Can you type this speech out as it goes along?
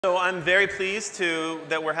So I'm very pleased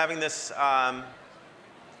that we're having this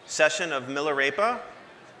session of Milarepa,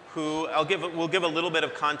 who we'll give a little bit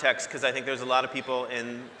of context because I think there's a lot of people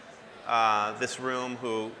in this room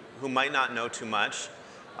who might not know too much.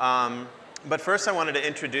 But first I wanted to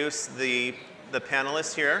introduce the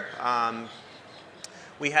panelists here.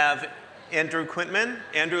 We have Andrew Quintman.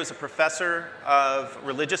 Andrew is a professor of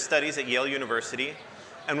religious studies at Yale University,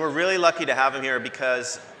 and we're really lucky to have him here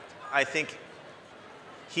because I think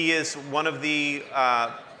he is one of the,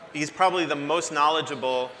 he's probably the most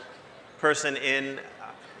knowledgeable person in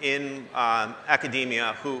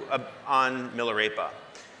academia on Milarepa.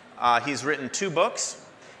 He's written 2 books.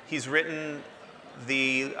 He's written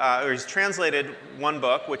or he's translated one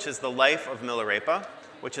book, which is The Life of Milarepa,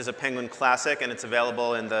 which is a Penguin classic, and it's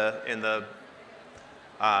available in the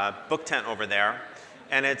book tent over there.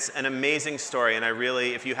 And it's an amazing story, and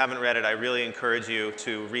if you haven't read it, I really encourage you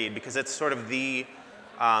to read because it's sort of the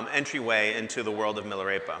entryway into the world of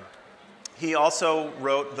Milarepa. He also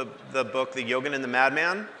wrote the book, The Yogin and the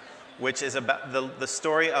Madman, which is about the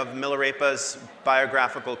story of Milarepa's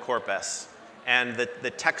biographical corpus and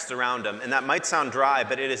the text around him. And that might sound dry,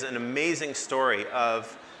 but it is an amazing story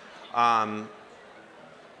of how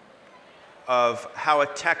a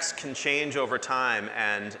text can change over time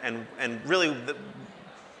and really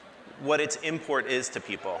what its import is to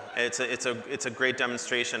people. It's a great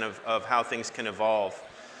demonstration of how things can evolve.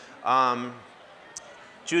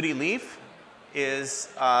 Judy Lief is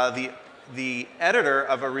the editor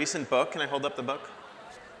of a recent book. Can I hold up the book?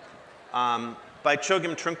 By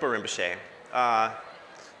Chögyam Trungpa Rinpoche.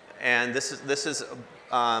 And this is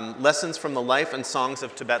Lessons from the Life and Songs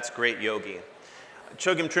of Tibet's Great Yogi.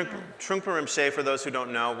 Chögyam Trungpa Rinpoche, for those who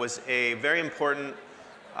don't know, was a very important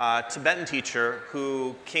Tibetan teacher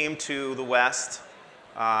who came to the West.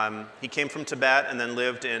 He came from Tibet and then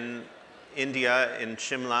lived in India, in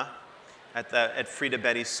Shimla, at Frida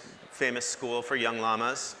Betty's famous school for young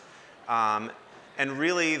lamas. And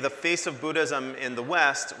really, the face of Buddhism in the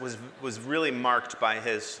West was really marked by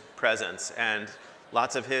his presence. And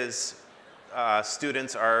lots of his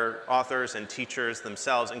students are authors and teachers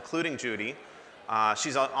themselves, including Judy.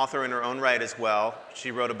 She's an author in her own right as well.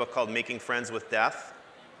 She wrote a book called Making Friends with Death.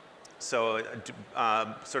 So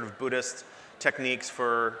sort of Buddhist techniques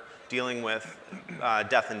for dealing with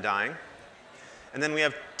death and dying. And then we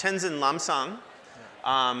have Tenzing Lamsang,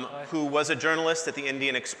 who was a journalist at the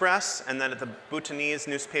Indian Express and then at the Bhutanese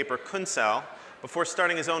newspaper Kunsel, before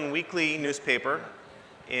starting his own weekly newspaper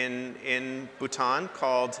in Bhutan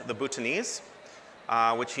called The Bhutanese,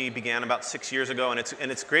 which he began about 6 years ago. And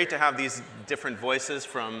it's great to have these different voices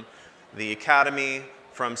from the academy,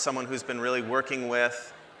 from someone who's been really working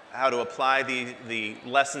with how to apply the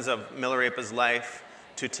lessons of Milarepa's life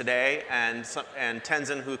to today, and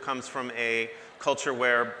Tenzin, who comes from a culture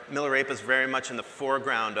where Milarepa is very much in the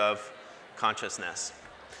foreground of consciousness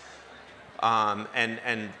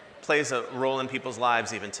and plays a role in people's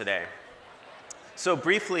lives even today. So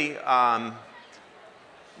briefly,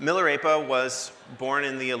 Milarepa was born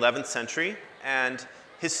in the 11th century, and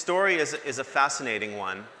his story is a fascinating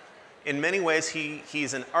one. In many ways,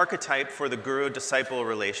 he's an archetype for the guru-disciple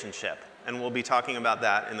relationship, and we'll be talking about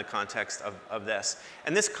that in the context of this.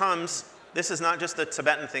 And this is not just a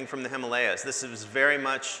Tibetan thing from the Himalayas. This is very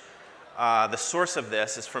much, the source of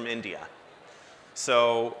this is from India.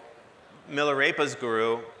 So Milarepa's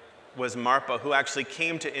guru was Marpa, who actually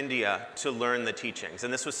came to India to learn the teachings.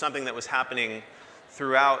 And this was something that was happening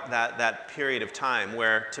throughout that period of time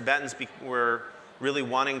where Tibetans were really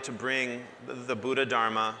wanting to bring the Buddha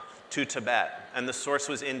Dharma to Tibet. And the source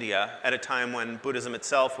was India at a time when Buddhism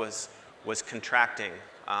itself was contracting.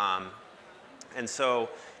 And so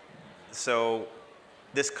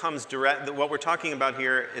this comes what we're talking about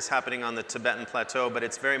here is happening on the Tibetan plateau, but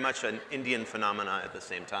it's very much an Indian phenomena at the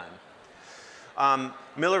same time.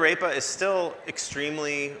 Milarepa is still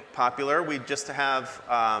extremely popular. We just have,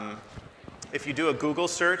 if you do a Google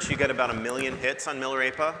search, you get about 1 million hits on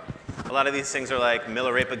Milarepa. A lot of these things are like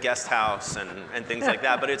Milarepa Guest House and things like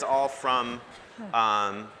that, but it's all from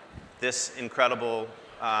this incredible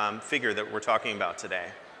figure that we're talking about today.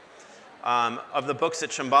 Of the books that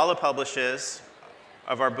Shambhala publishes,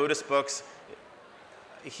 of our Buddhist books,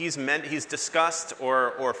 he's discussed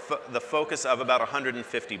the focus of about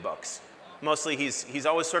 150 books. Mostly he's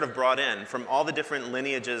always sort of brought in from all the different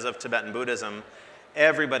lineages of Tibetan Buddhism.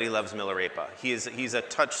 Everybody loves Milarepa. He's a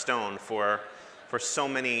touchstone for so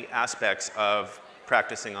many aspects of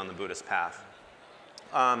practicing on the Buddhist path.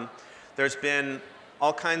 There's been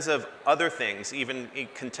all kinds of other things, even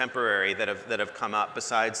contemporary, that have come up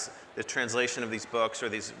besides the translation of these books or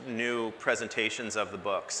these new presentations of the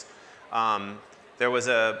books. There was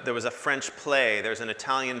a French play. There's an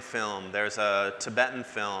Italian film. There's a Tibetan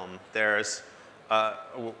film. There's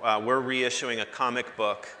we're reissuing a comic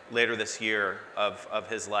book later this year of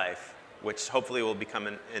his life, which hopefully will become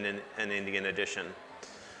an Indian edition.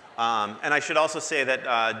 And I should also say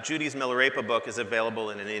that Judy's Milarepa book is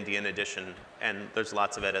available in an Indian edition, and there's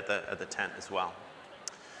lots of it at the tent as well.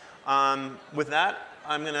 With that,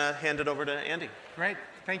 I'm going to hand it over to Andy. Great.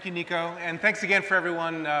 Thank you, Nikko. And thanks again for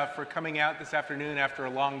everyone for coming out this afternoon after a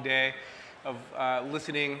long day of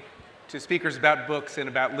listening to speakers about books and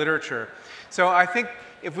about literature. So I think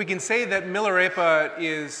if we can say that Milarepa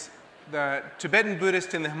is the Tibetan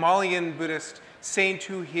Buddhist and the Himalayan Buddhist saint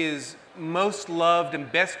who is most loved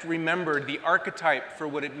and best remembered, the archetype for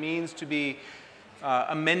what it means to be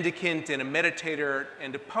a mendicant and a meditator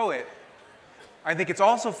and a poet, I think it's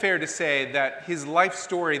also fair to say that his life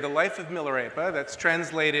story, the Life of Milarepa, that's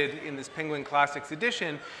translated in this Penguin Classics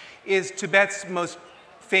edition, is Tibet's most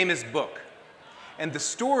famous book. And the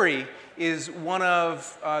story is one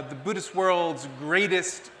of the Buddhist world's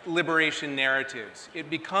greatest liberation narratives. It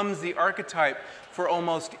becomes the archetype for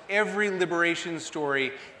almost every liberation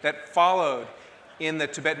story that followed in the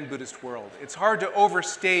Tibetan Buddhist world. It's hard to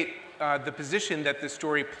overstate the position that this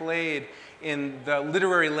story played in the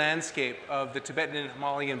literary landscape of the Tibetan and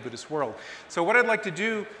Himalayan Buddhist world. So what I'd like to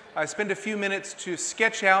do, spend a few minutes to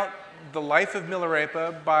sketch out the life of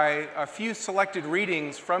Milarepa by a few selected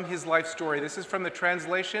readings from his life story. This is from the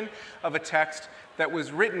translation of a text that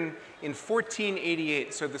was written in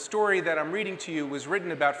 1488. So the story that I'm reading to you was written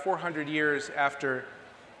about 400 years after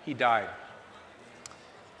he died.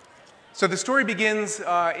 So the story begins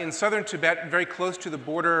in southern Tibet, very close to the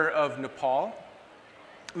border of Nepal.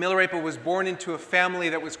 Milarepa was born into a family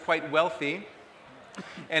that was quite wealthy,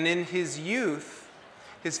 and in his youth,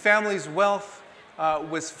 his family's wealth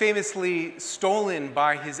was famously stolen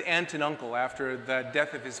by his aunt and uncle after the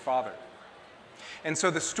death of his father. And so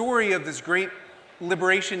the story of this great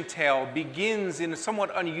liberation tale begins in a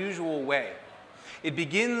somewhat unusual way. It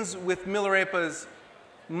begins with Milarepa's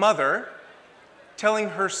mother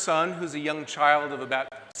telling her son, who's a young child of about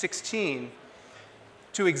 16,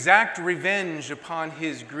 to exact revenge upon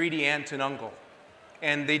his greedy aunt and uncle.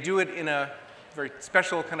 And they do it in a very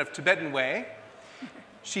special kind of Tibetan way.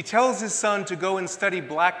 She tells his son to go and study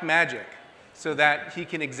black magic so that he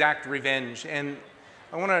can exact revenge. And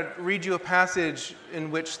I want to read you a passage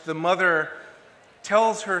in which the mother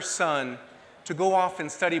tells her son to go off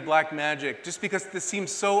and study black magic just because this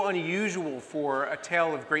seems so unusual for a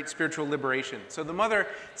tale of great spiritual liberation. So the mother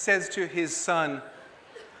says to his son,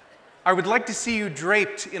 "I would like to see you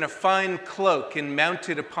draped in a fine cloak and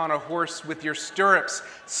mounted upon a horse with your stirrups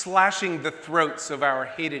slashing the throats of our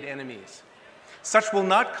hated enemies. Such will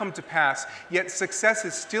not come to pass, yet success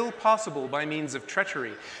is still possible by means of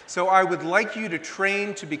treachery. So I would like you to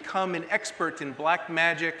train to become an expert in black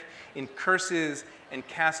magic, in curses, and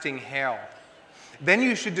casting hail. Then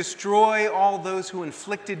you should destroy all those who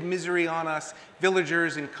inflicted misery on us,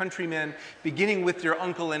 villagers and countrymen, beginning with your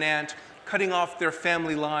uncle and aunt, cutting off their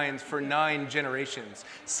family lines for 9 generations.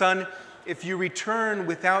 Son, if you return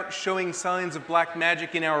without showing signs of black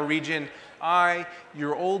magic in our region, I,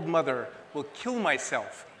 your old mother, will kill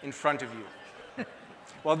myself in front of you."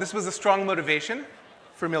 Well, this was a strong motivation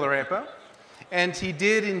for Milarepa, and he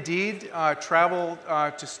did indeed travel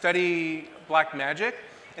to study black magic,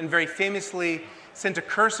 and very famously sent a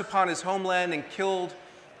curse upon his homeland and killed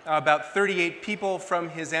about 38 people from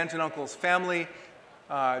his aunt and uncle's family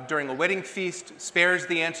during a wedding feast, spares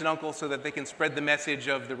the aunt and uncle so that they can spread the message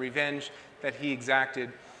of the revenge that he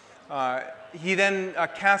exacted. He then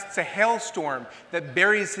casts a hailstorm that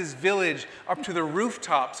buries his village up to the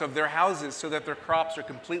rooftops of their houses so that their crops are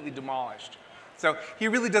completely demolished. So he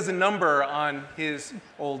really does a number on his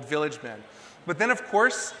old village men. But then, of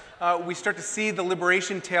course, we start to see the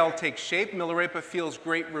liberation tale take shape. Milarepa feels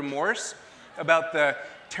great remorse about the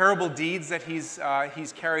terrible deeds that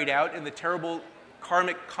he's carried out and the terrible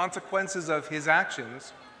karmic consequences of his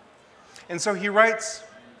actions. And so he writes,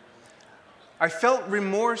 "I felt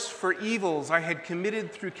remorse for evils I had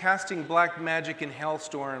committed through casting black magic in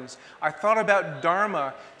hailstorms. I thought about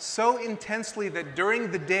Dharma so intensely that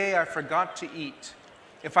during the day I forgot to eat.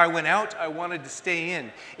 If I went out, I wanted to stay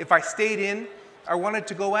in. If I stayed in, I wanted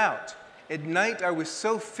to go out. At night, I was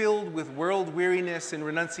so filled with world weariness and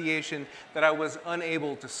renunciation that I was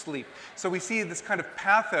unable to sleep." So we see this kind of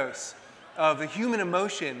pathos of the human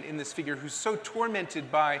emotion in this figure who's so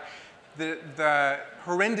tormented by the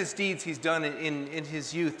horrendous deeds he's done in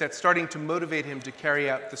his youth that's starting to motivate him to carry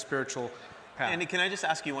out the spiritual path. Andy, can I just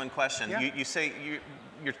ask you one question? Yeah. You say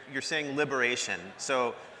you're saying liberation.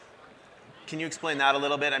 So Can you explain that a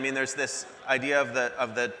little bit? I mean, there's this idea of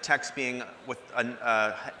the text being with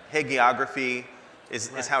a hagiography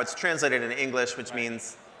is how it's translated in English, which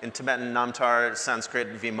means in Tibetan Namtar,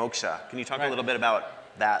 Sanskrit, Vimoksha. Can you talk a little bit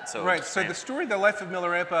about that? So the story, The Life of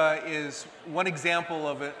Milarepa, is one example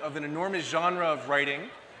of an enormous genre of writing.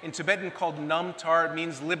 In Tibetan called Namtar, it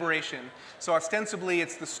means liberation. So ostensibly,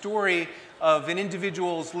 it's the story of an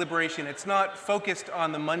individual's liberation. It's not focused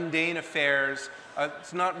on the mundane affairs.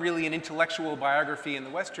 It's not really an intellectual biography in the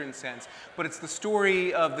Western sense, but it's the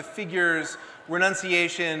story of the figure's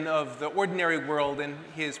renunciation of the ordinary world and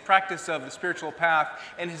his practice of the spiritual path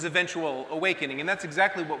and his eventual awakening. And that's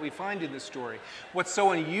exactly what we find in this story. What's so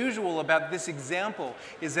unusual about this example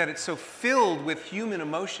is that it's so filled with human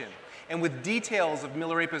emotion and with details of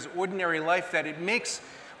Milarepa's ordinary life that it makes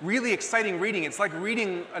really exciting reading. It's like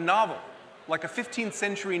reading a novel, like a 15th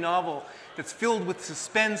century novel that's filled with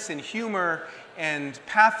suspense and humor and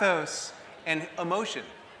pathos and emotion.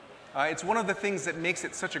 It's one of the things that makes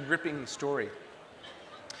it such a gripping story.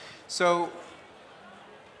 So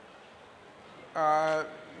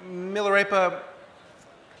Milarepa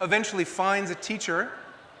eventually finds a teacher,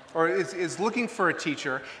 or is looking for a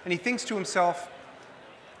teacher, and he thinks to himself,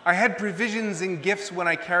 I had provisions and gifts when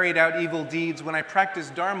I carried out evil deeds. When I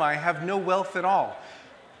practiced Dharma, I have no wealth at all.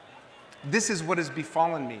 This is what has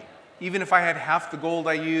befallen me. Even if I had half the gold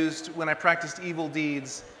I used when I practiced evil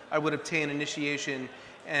deeds, I would obtain initiation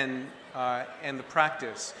and the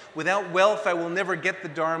practice. Without wealth, I will never get the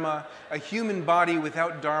Dharma. A human body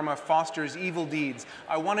without Dharma fosters evil deeds.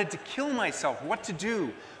 I wanted to kill myself. What to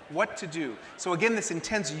do? What to do? So again, this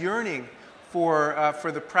intense yearning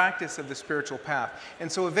for the practice of the spiritual path.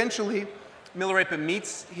 And so eventually, Milarepa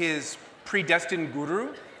meets his predestined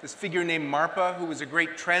guru, this figure named Marpa, who was a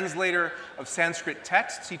great translator of Sanskrit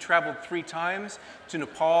texts. He traveled 3 times to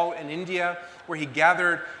Nepal and India, where he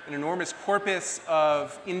gathered an enormous corpus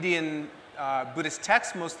of Indian Buddhist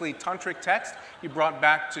texts, mostly tantric texts. He brought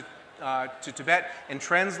back to Tibet and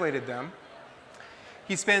translated them.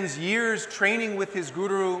 He spends years training with his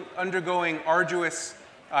guru, undergoing arduous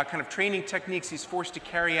kind of training techniques. He's forced to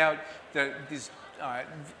carry out these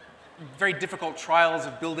very difficult trials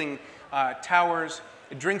of building towers.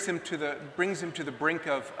 It brings him to the brink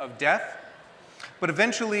of death. But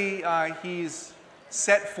eventually, he's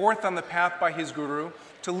set forth on the path by his guru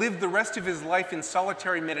to live the rest of his life in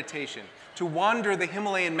solitary meditation, to wander the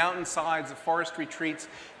Himalayan mountainsides of forest retreats,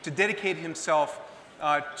 to dedicate himself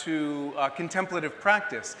to contemplative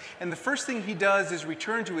practice. And the first thing he does is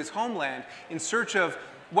return to his homeland in search of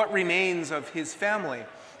what remains of his family.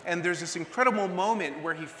 And there's this incredible moment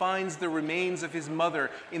where he finds the remains of his mother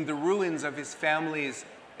in the ruins of his family's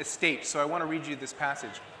estate. So I want to read you this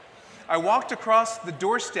passage. I walked across the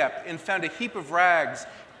doorstep and found a heap of rags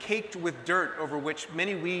caked with dirt over which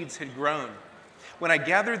many weeds had grown. When I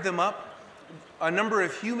gathered them up, a number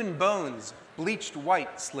of human bones, bleached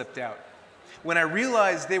white, slipped out. When I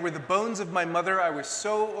realized they were the bones of my mother, I was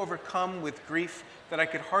so overcome with grief that I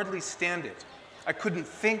could hardly stand it. I couldn't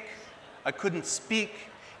think, I couldn't speak,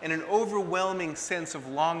 and an overwhelming sense of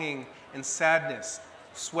longing and sadness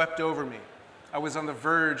swept over me. I was on the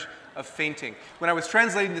verge of fainting. When I was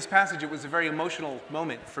translating this passage, it was a very emotional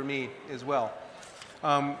moment for me as well.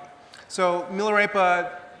 So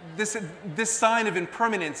Milarepa, this sign of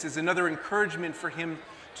impermanence is another encouragement for him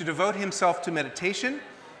to devote himself to meditation.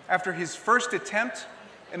 After his first attempt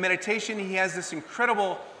at meditation, he has this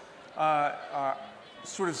incredible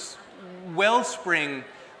sort of wellspring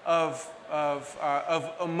of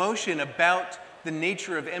emotion about the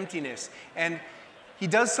nature of emptiness. And he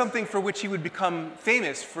does something for which he would become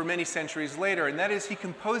famous for many centuries later, and that is he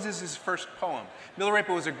composes his first poem. Milarepa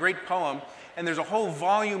was a great poem, and there's a whole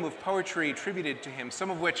volume of poetry attributed to him, some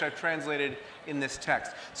of which I've translated in this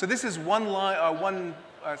text. So this is one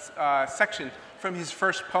section from his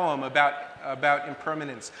first poem about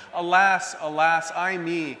impermanence. Alas, alas, I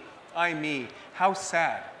me, how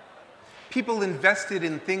sad. People invested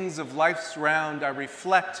in things of life's round, I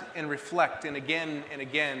reflect, and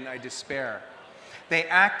again I despair. They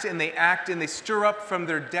act, and they stir up from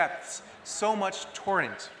their depths so much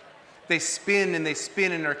torrent. They spin,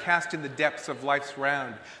 and are cast in the depths of life's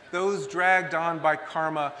round. Those dragged on by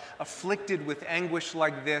karma, afflicted with anguish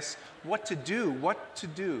like this, what to do, what to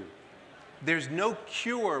do? There's no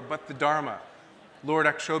cure but the Dharma. Lord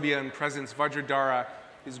Akshobhya in presence, Vajradhara,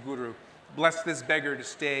 his guru, bless this beggar to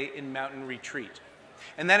stay in mountain retreat.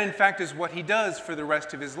 And that, in fact, is what he does for the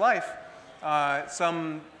rest of his life.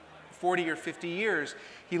 Some 40 or 50 years,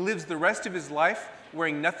 he lives the rest of his life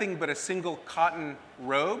wearing nothing but a single cotton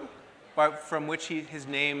robe, from which his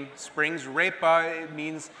name springs. Repa, it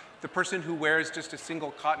means the person who wears just a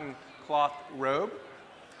single cotton cloth robe.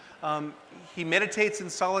 He meditates in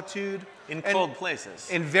solitude. In cold places.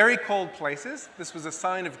 In very cold places. This was a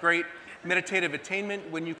sign of great meditative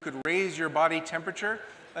attainment when you could raise your body temperature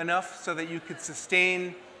enough so that you could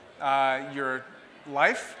sustain your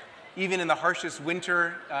life, even in the harshest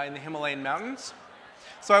winter in the Himalayan mountains.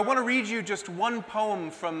 So I want to read you just one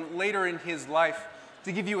poem from later in his life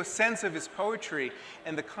to give you a sense of his poetry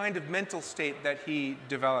and the kind of mental state that he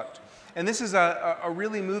developed. And this is a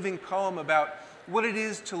really moving poem about what it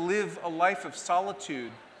is to live a life of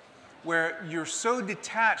solitude, where you're so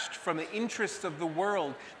detached from the interests of the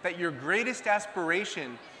world that your greatest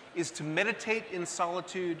aspiration is to meditate in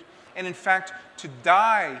solitude and, in fact, to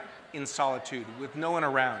die in solitude with no one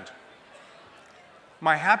around.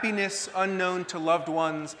 My happiness unknown to loved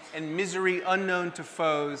ones and misery unknown to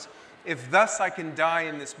foes, if thus I can die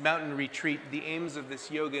in this mountain retreat, the aims of this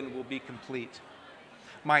yogin will be complete.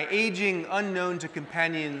 My aging unknown to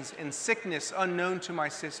companions and sickness unknown to my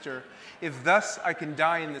sister, if thus I can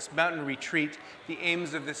die in this mountain retreat, the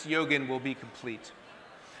aims of this yogin will be complete.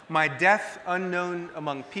 My death unknown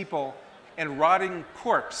among people and rotting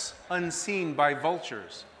corpse unseen by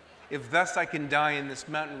vultures, if thus I can die in this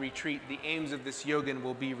mountain retreat, the aims of this yogin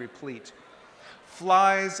will be replete.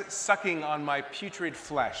 Flies sucking on my putrid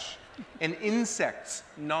flesh, and insects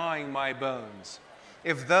gnawing my bones.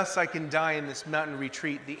 If thus I can die in this mountain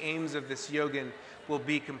retreat, the aims of this yogin will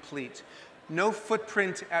be complete. No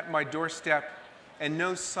footprint at my doorstep, and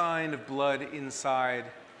no sign of blood inside.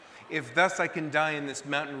 If thus I can die in this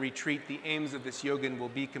mountain retreat, the aims of this yogin will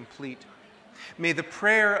be complete. May the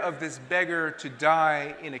prayer of this beggar to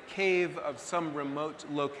die in a cave of some remote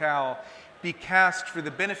locale be cast for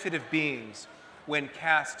the benefit of beings. When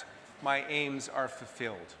cast, my aims are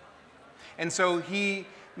fulfilled. And so he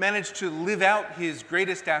managed to live out his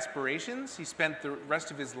greatest aspirations. He spent the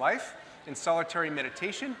rest of his life in solitary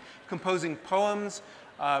meditation, composing poems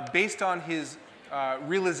based on his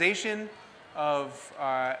realization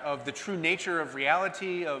of the true nature of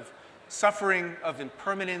reality, of suffering, of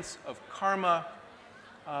impermanence, of karma.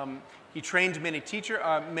 He trained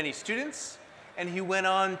many students, and he went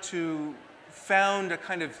on to found a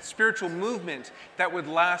kind of spiritual movement that would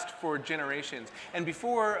last for generations. And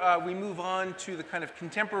before we move on to the kind of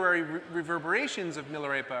contemporary reverberations of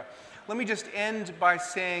Milarepa, let me just end by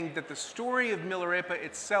saying that the story of Milarepa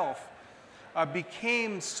itself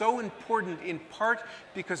became so important in part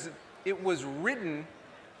because it was written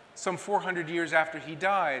some 400 years after he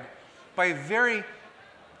died by a very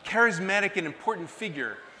charismatic and important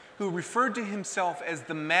figure who referred to himself as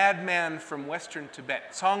the Madman from Western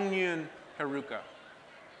Tibet, Tsongyön Haruka.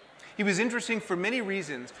 He was interesting for many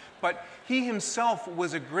reasons, but he himself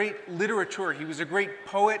was a great literateur. He was a great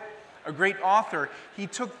poet, a great author. He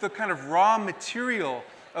took the kind of raw material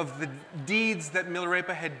of the deeds that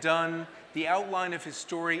Milarepa had done, the outline of his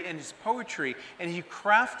story and his poetry, and he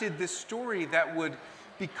crafted this story that would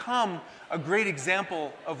become a great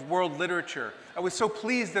example of world literature. I was so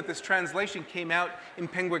pleased that this translation came out in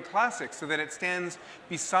Penguin Classics so that it stands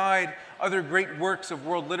beside other great works of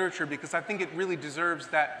world literature, because I think it really deserves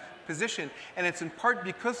that position. And it's in part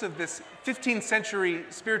because of this 15th century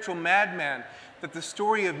spiritual madman that the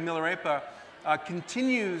story of Milarepa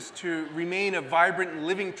continues to remain a vibrant and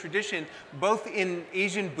living tradition, both in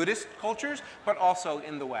Asian Buddhist cultures, but also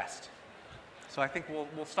in the West. So I think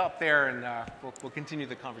we'll stop there and we'll continue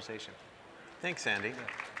the conversation. Thanks, Andy.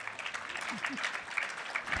 Yeah.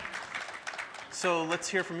 So let's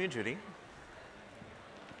hear from you, Judy.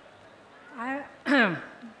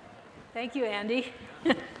 Thank you, Andy.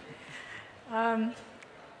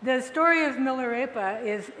 The story of Milarepa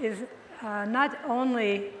is not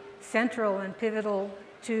only central and pivotal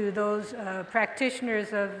to those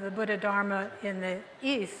practitioners of the Buddha Dharma in the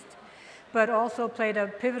East, but also played a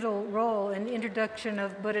pivotal role in the introduction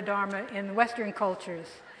of Buddha Dharma in Western cultures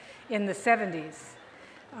in the 70s.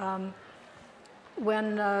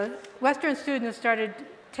 When Western students started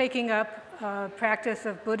taking up practice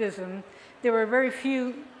of Buddhism, there were very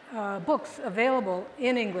few books available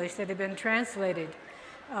in English that had been translated.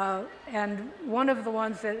 And one of the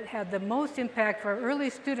ones that had the most impact for early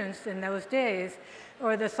students in those days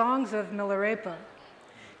were the songs of Milarepa.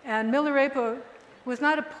 And Milarepa was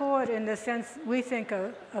not a poet in the sense we think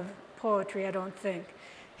of poetry, I don't think.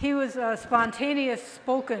 He was a spontaneous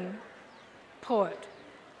spoken poet.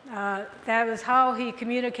 That was how he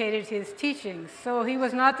communicated his teachings. So he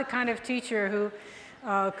was not the kind of teacher who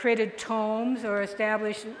created tomes or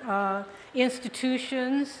established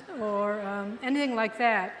institutions or anything like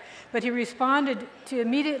that. But he responded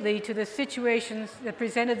immediately to the situations that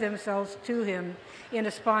presented themselves to him in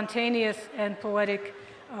a spontaneous and poetic,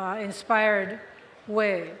 inspired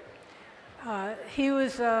way. he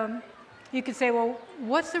was, you could say, well,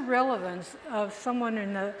 what's the relevance of someone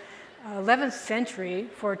in the 11th century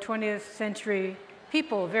for 20th century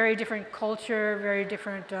people? Very different culture, very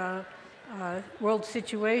different world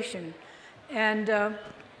situation. And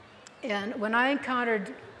when I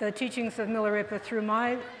encountered the teachings of Milarepa through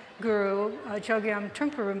my guru, Chögyam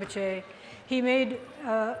Trungpa Rinpoche, he made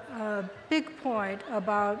a big point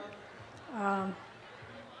about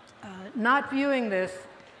not viewing this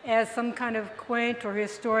as some kind of quaint or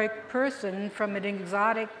historic person from an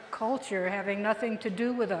exotic culture having nothing to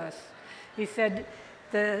do with us. He said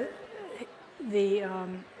the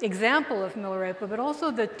example of Milarepa, but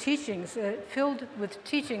also the teachings, filled with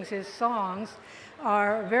teachings, his songs,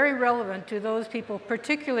 are very relevant to those people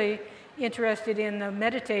particularly interested in the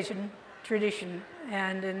meditation tradition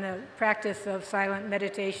and in the practice of silent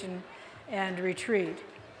meditation and retreat.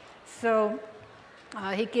 So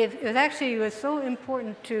it was so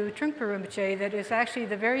important to Trungpa Rinpoche that it's actually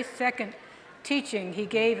the very second teaching he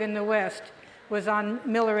gave in the West was on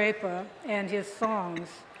Milarepa and his songs.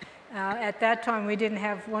 At that time, we didn't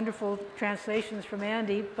have wonderful translations from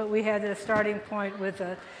Andy, but we had a starting point with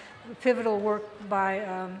a pivotal work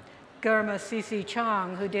by Garma C.C.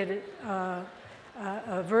 Chang, who did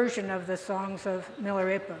a version of the songs of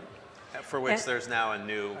Milarepa. For which there's now a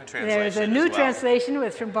new translation. There's a new translation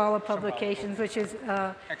with Shambhala Publications, which is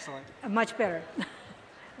excellent, much better.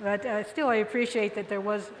 But still, I appreciate that there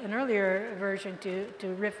was an earlier version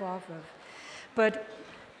to riff off of. But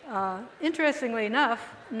interestingly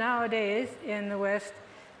enough, nowadays in the West,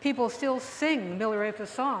 people still sing Milarepa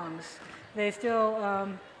songs. They still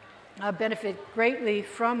benefit greatly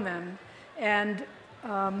from them. And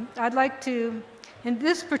I'd like to, in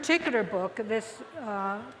this particular book, this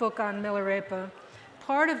book on Milarepa,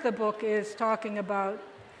 part of the book is talking about,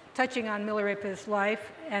 touching on Milarepa's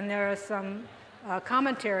life, and there are some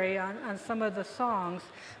commentary on some of the songs.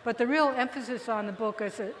 But the real emphasis on the book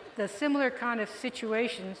is the similar kind of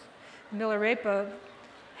situations Milarepa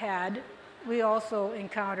had, we also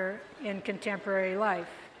encounter in contemporary life.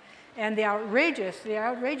 And the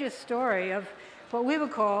outrageous story of what we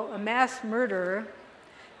would call a mass murderer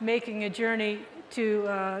making a journey to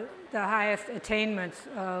the highest attainments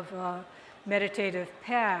of meditative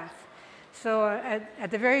path. So at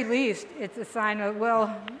the very least, it's a sign of,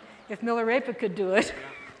 well, if Milarepa could do it,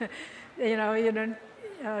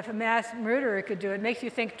 if a mass murderer could do it, it makes you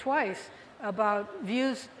think twice about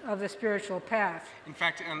views of the spiritual path. In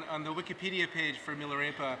fact, on the Wikipedia page for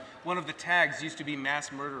Milarepa, one of the tags used to be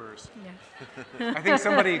mass murderers. Yeah. I think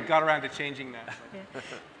somebody got around to changing that. Yeah.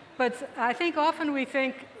 But I think often we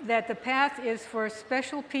think that the path is for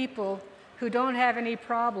special people who don't have any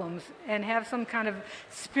problems and have some kind of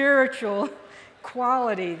spiritual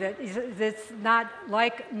quality that's not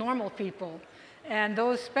like normal people. And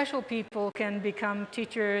those special people can become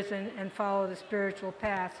teachers and follow the spiritual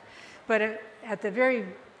path. But at the very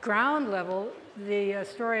ground level, the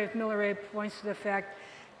story of Milarepa points to the fact,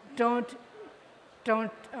 don't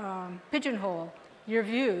pigeonhole your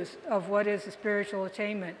views of what is a spiritual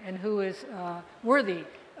attainment and who is worthy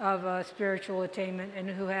of spiritual attainment and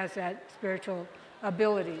who has that spiritual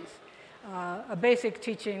abilities. A basic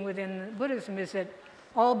teaching within Buddhism is that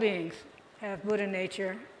all beings have Buddha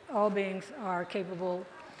nature. All beings are capable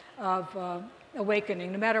of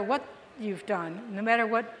awakening, no matter what you've done, no matter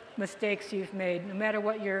what mistakes you've made, no matter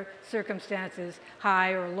what your circumstances,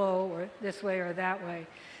 high or low, or this way or that way.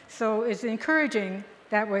 So it's encouraging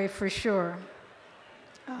that way for sure.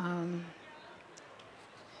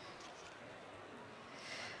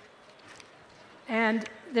 And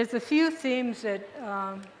there's a few themes that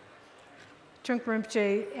Trungpa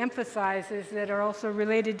Rinpoche emphasizes that are also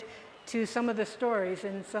related to some of the stories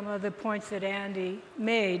and some of the points that Andy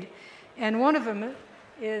made. And one of them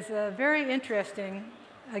is very interesting,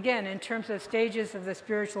 again, in terms of stages of the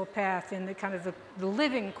spiritual path and the kind of the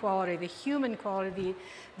living quality, the human quality,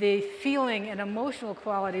 the feeling and emotional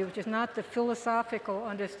quality, which is not the philosophical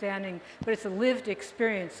understanding, but it's a lived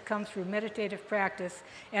experience, comes through meditative practice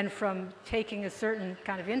and from taking a certain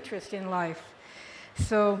kind of interest in life.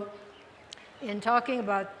 So in talking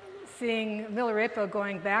about seeing Milarepa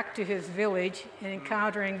going back to his village and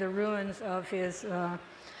encountering the ruins of his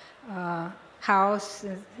house,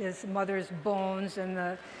 his mother's bones, and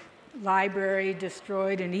the library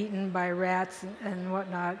destroyed and eaten by rats and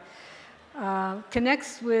whatnot,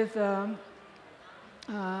 connects with an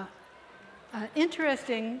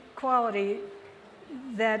interesting quality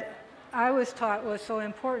that I was taught was so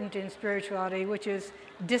important in spirituality, which is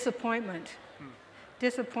disappointment.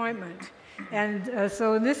 Disappointment. And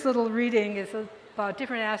so this little reading is about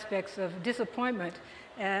different aspects of disappointment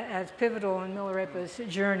as pivotal in Milarepa's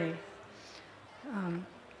journey.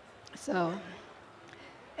 So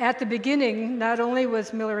at the beginning, not only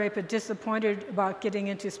was Milarepa disappointed about getting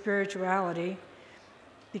into spirituality,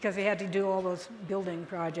 because he had to do all those building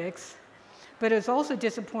projects, but it was also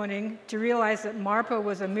disappointing to realize that Marpa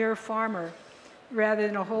was a mere farmer rather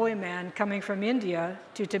than a holy man coming from India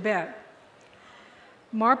to Tibet.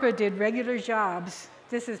 Marpa did regular jobs.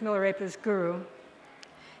 This is Milarepa's guru.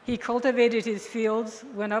 He cultivated his fields,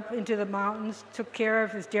 went up into the mountains, took care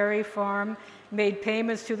of his dairy farm, made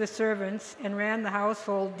payments to the servants, and ran the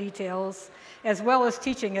household details, as well as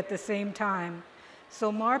teaching at the same time.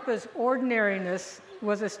 So Marpa's ordinariness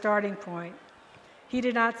was a starting point. He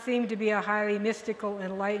did not seem to be a highly mystical,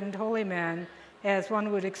 enlightened holy man, as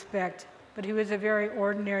one would expect, but he was a very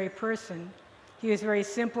ordinary person. He was a very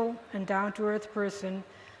simple and down-to-earth person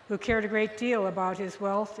who cared a great deal about his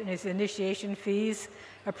wealth and his initiation fees,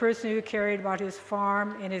 a person who cared about his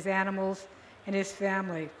farm and his animals and his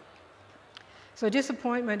family. So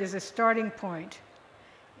disappointment is a starting point.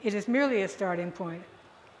 It is merely a starting point.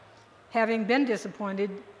 Having been disappointed,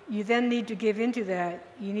 you then need to give into that.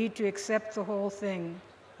 You need to accept the whole thing.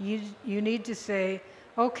 You need to say,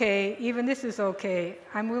 okay, even this is okay.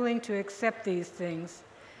 I'm willing to accept these things.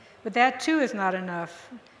 But that too is not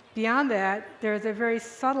enough. Beyond that, there is a very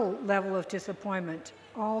subtle level of disappointment,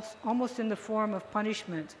 almost in the form of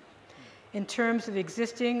punishment. In terms of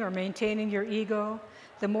existing or maintaining your ego,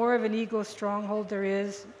 the more of an ego stronghold there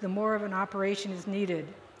is, the more of an operation is needed.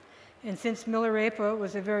 And since Milarepa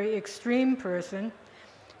was a very extreme person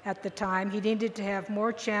at the time, he needed to have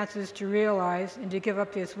more chances to realize and to give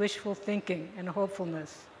up his wishful thinking and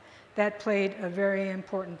hopefulness. That played a very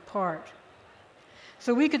important part.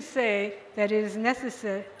 So we could say that it is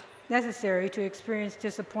necessary to experience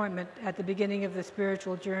disappointment at the beginning of the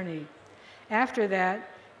spiritual journey. After that,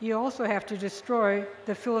 you also have to destroy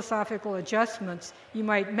the philosophical adjustments you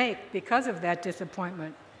might make because of that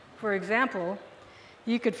disappointment. For example,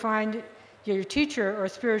 you could find your teacher or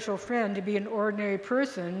spiritual friend to be an ordinary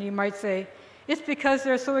person. You might say, it's because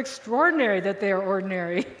they're so extraordinary that they are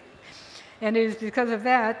ordinary. And it is because of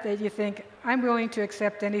that that you think, I'm willing to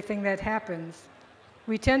accept anything that happens.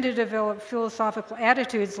 We tend to develop philosophical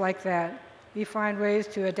attitudes like that. We find ways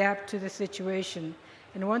to adapt to the situation.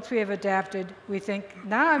 And once we have adapted, we think,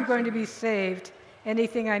 now I'm going to be saved.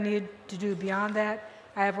 Anything I need to do beyond that,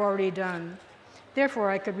 I have already done. Therefore,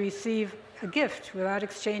 I could receive a gift without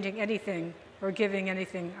exchanging anything or giving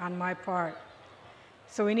anything on my part.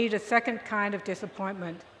 So we need a second kind of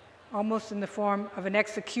disappointment, almost in the form of an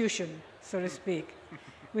execution, so to speak.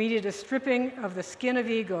 We need a stripping of the skin of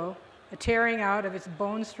ego, a tearing out of its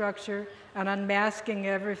bone structure, an unmasking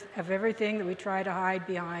of everything that we try to hide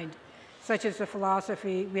behind, such as the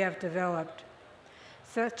philosophy we have developed.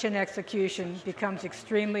 Such an execution becomes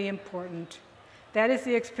extremely important. That is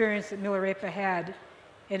the experience that Milarepa had,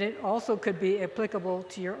 and it also could be applicable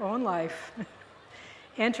to your own life.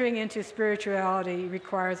 Entering into spirituality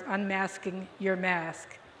requires unmasking your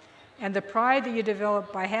mask, and the pride that you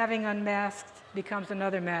develop by having unmasked becomes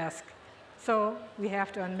another mask. So we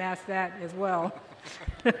have to unmask that as well.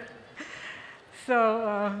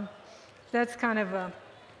 So that's kind of a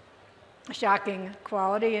shocking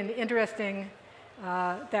quality and interesting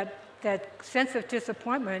that sense of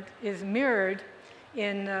disappointment is mirrored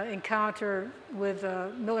in encounter with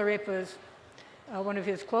Milarepa's, one of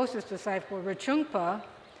his closest disciples, Rinpoche,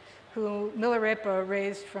 who Milarepa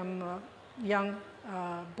raised from young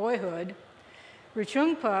boyhood.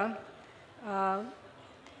 Rinpoche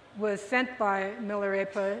was sent by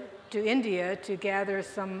Milarepa to India to gather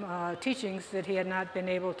some teachings that he had not been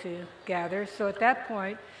able to gather. So at that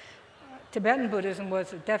point, Tibetan Buddhism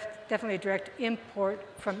was definitely a direct import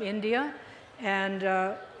from India, and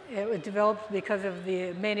it was developed because of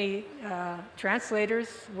the many translators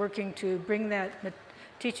working to bring that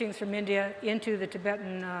teachings from India into the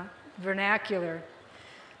Tibetan vernacular.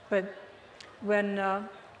 But when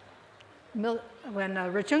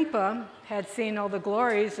Rinpoche had seen all the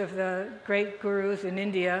glories of the great gurus in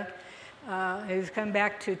India, he's come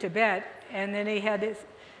back to Tibet, and then he had this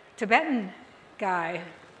Tibetan guy.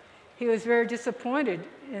 He was very disappointed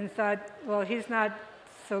and thought, well, he's not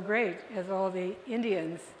so great as all the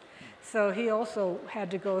Indians. So he also had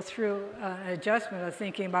to go through an adjustment of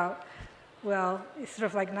thinking about, well, it's sort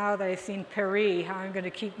of like now that I've seen Peri, how I'm going to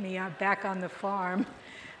keep me back on the farm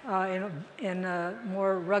in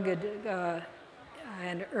more rugged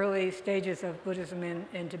and early stages of Buddhism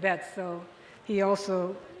in Tibet. So he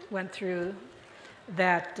also went through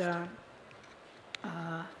that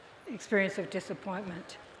experience of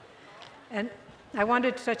disappointment. And I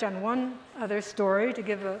wanted to touch on one other story to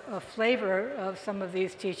give a flavor of some of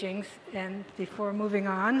these teachings and before moving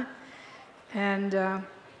on. And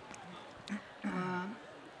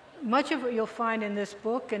much of what you'll find in this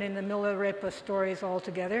book and in the Milarepa stories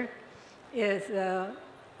altogether is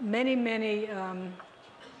many, many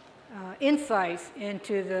insights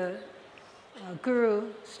into the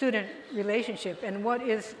guru-student relationship and what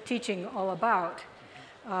is teaching all about.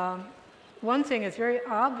 One thing that's very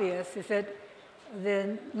obvious is that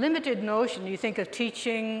the limited notion, you think of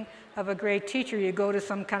teaching of a great teacher, you go to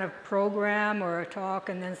some kind of program or a talk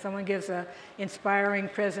and then someone gives an inspiring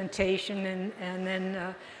presentation and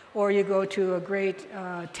then, or you go to a great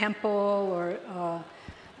temple or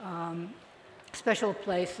special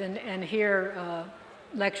place and hear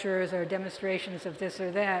lectures or demonstrations of this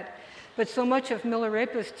or that. But so much of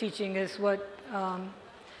Milarepa's teaching is what Trungpa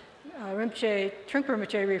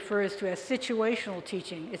Rinpoche refers to as situational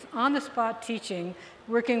teaching. It's on-the-spot teaching,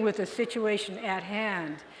 working with the situation at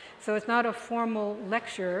hand. So it's not a formal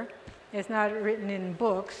lecture. It's not written in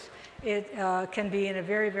books. It can be in a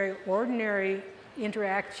very, very ordinary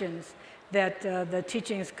interactions that the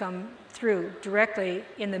teachings come through directly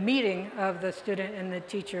in the meeting of the student and the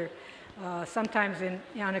teacher, sometimes in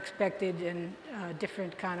unexpected and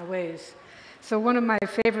different kind of ways. So one of my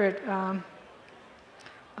favorite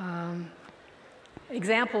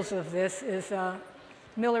examples of this is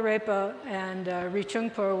Milarepa and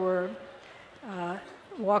Rinpoche were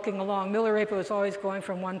walking along. Milarepa was always going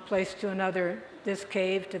from one place to another, this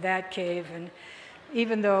cave to that cave, and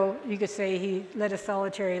even though you could say he led a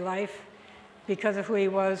solitary life, because of who he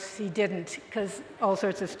was, he didn't, because all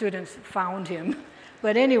sorts of students found him.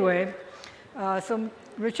 But anyway, so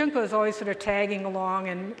Rinpoche was always sort of tagging along,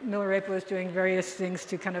 and Milarepa was doing various things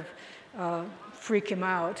to kind of freak him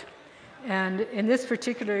out. And in this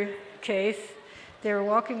particular case, they were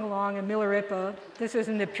walking along, and Milarepa, this is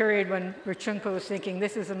in the period when Rinpoche was thinking,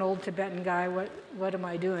 this is an old Tibetan guy, what am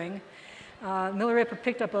I doing? Milarepa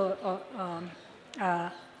picked up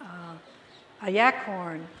a yak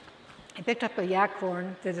horn. He picked up a yak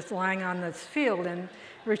horn that is lying on this field, and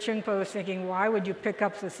Rinpoche was thinking, why would you pick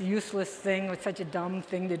up this useless thing? It's such a dumb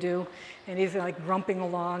thing to do. And he's like grumping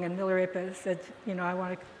along, and Milarepa said, you know, I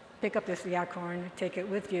want to pick up this yak horn and take it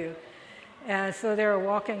with you. And so they were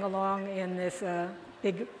walking along in this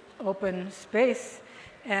big open space,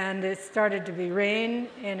 and it started to be rain,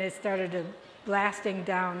 and it started to blasting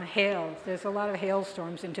down hail. There's a lot of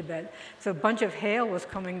hailstorms in Tibet. So a bunch of hail was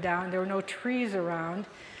coming down. There were no trees around.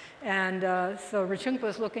 And so Rinpoche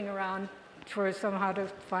was looking around for somehow to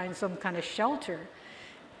find some kind of shelter.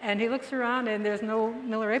 And he looks around, and there's no,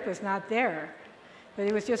 Milarepa's not there. But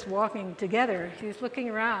he was just walking together. He's looking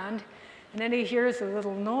around, and then he hears a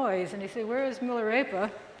little noise, and he said, where is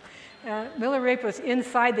Milarepa? Milarepa's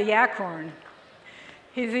inside the yak horn.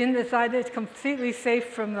 He's inside, it's completely safe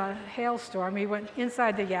from the hailstorm. He went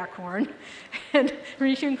inside the yak horn, and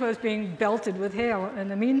Rinpoche was being belted with hail in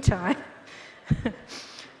the meantime.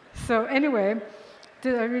 So anyway,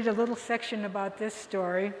 I read a little section about this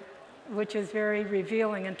story, which is very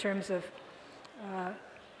revealing in terms of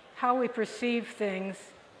how we perceive things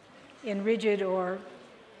in rigid or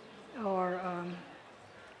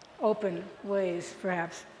open ways,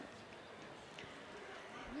 perhaps.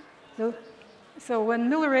 So when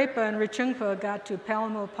Milarepa and Rinpoche got to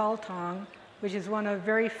Palmo Paltong, which is one of a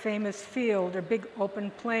very famous field or big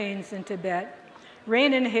open plains in Tibet,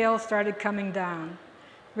 rain and hail started coming down.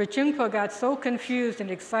 Rinpoche got so confused and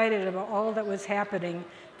excited about all that was happening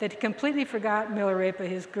that he completely forgot Milarepa,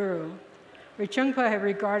 his guru. Rinpoche had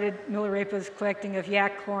regarded Milarepa's collecting of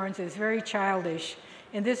yak horns as very childish,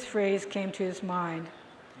 and this phrase came to his mind.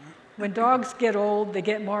 When dogs get old, they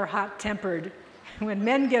get more hot-tempered. When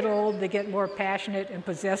men get old, they get more passionate and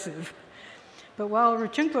possessive. But while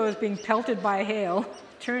Rinpoche was being pelted by hail,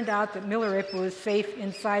 it turned out that Milarepa was safe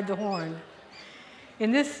inside the horn.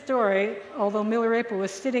 In this story, although Milarepa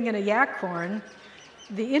was sitting in a yak horn,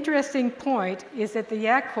 the interesting point is that the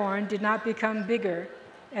yak horn did not become bigger,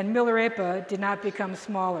 and Milarepa did not become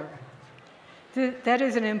smaller. That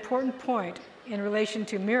is an important point in relation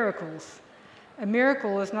to miracles. A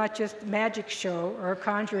miracle is not just a magic show or a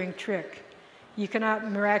conjuring trick. You cannot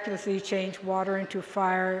miraculously change water into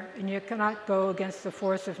fire, and you cannot go against the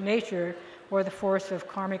force of nature or the force of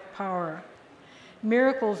karmic power.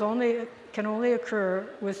 Miracles can only occur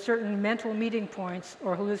with certain mental meeting points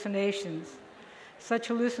or hallucinations. Such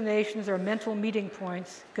hallucinations or mental meeting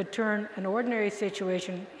points could turn an ordinary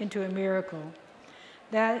situation into a miracle.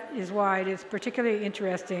 That is why it is particularly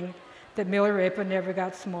interesting that Milarepa never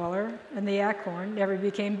got smaller and the yak horn never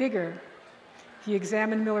became bigger. If you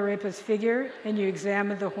examine Milarepa's figure and you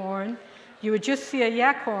examine the horn, you would just see a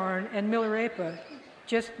yak horn and Milarepa,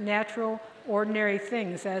 just natural, ordinary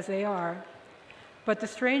things as they are. But the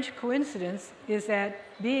strange coincidence is that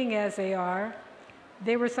being as they are,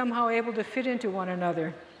 they were somehow able to fit into one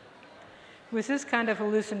another. With this kind of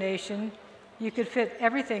hallucination, you could fit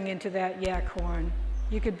everything into that yak horn.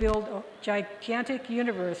 You could build a gigantic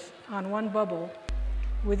universe on one bubble.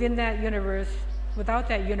 Within that universe, without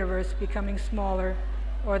that universe becoming smaller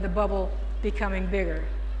or the bubble becoming bigger.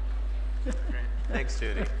 Great. Thanks,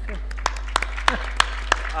 Judy.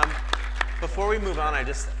 Before we move on,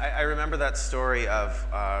 I remember that story of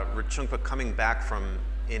Rinpoche coming back from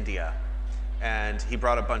India, and he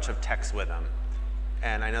brought a bunch of texts with him.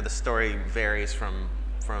 And I know the story varies from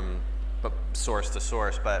source to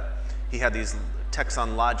source, but he had these texts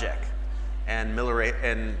on logic, and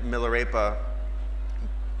Milarepa,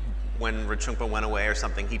 when Rinpoche went away or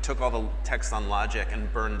something, he took all the texts on logic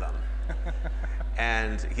and burned them.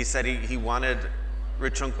 And he said he wanted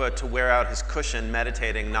Rinpoche to wear out his cushion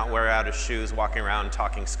meditating, not wear out his shoes walking around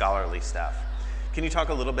talking scholarly stuff. Can you talk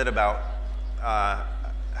a little bit about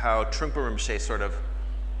how Trungpa Rinpoche sort of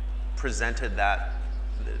presented that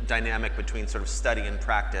dynamic between sort of study and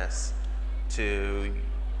practice to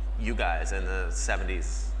you guys in the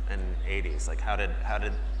 70s and 80s? Like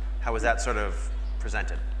how was that sort of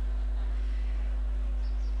presented?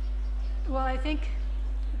 Well, I think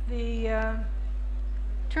the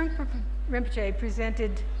Trungpa Rinpoche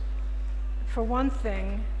presented, for one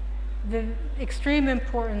thing, the extreme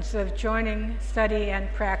importance of joining study and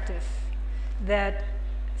practice, that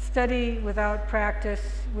study without practice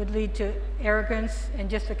would lead to arrogance and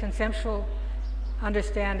just a conceptual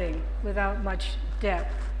understanding without much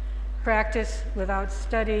depth. Practice without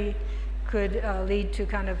study could lead to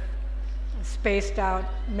kind of a spaced out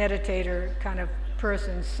meditator kind of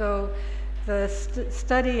person. So the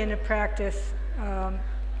study and the practice are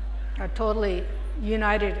totally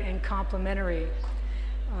united and complementary.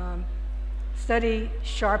 Study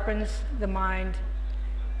sharpens the mind,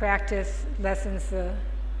 practice lessens the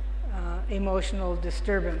emotional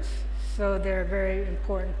disturbance. So they're very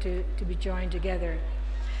important to be joined together.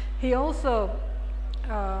 He also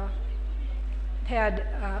had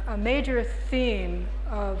a major theme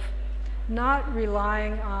of not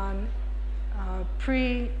relying on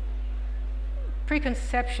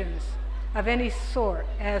preconceptions of any sort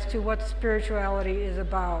as to what spirituality is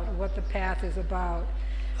about, what the path is about,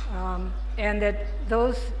 and that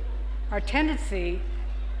our tendency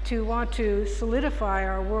to want to solidify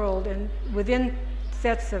our world and within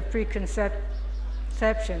sets of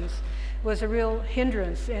preconceptions was a real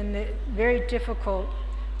hindrance and very difficult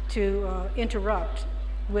to interrupt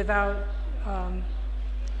without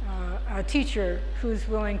a teacher who's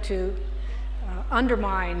willing to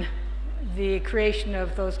undermine the creation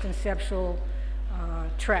of those conceptual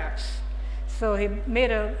traps. So he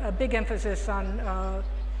made a big emphasis on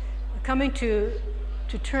coming to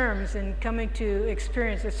terms and coming to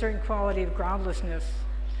experience a certain quality of groundlessness,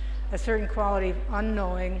 a certain quality of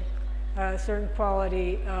unknowing, a certain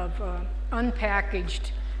quality of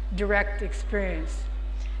unpackaged direct experience.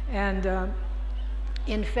 And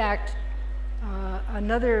in fact,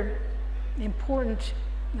 another important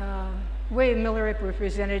way Milarepa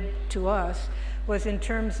presented to us was in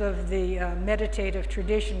terms of the meditative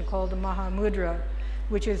tradition called the Mahamudra,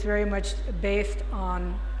 which is very much based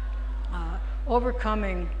on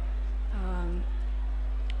overcoming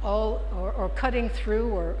or cutting through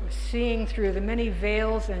or seeing through the many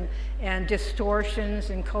veils and distortions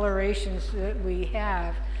and colorations that we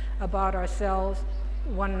have about ourselves,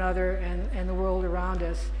 one another, and the world around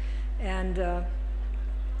us. And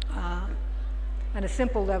on a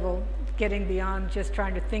simple level, getting beyond just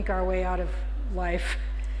trying to think our way out of life,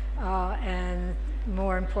 and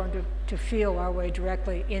more important to feel our way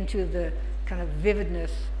directly into the kind of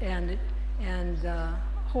vividness and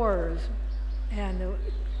horrors and the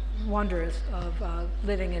wonders of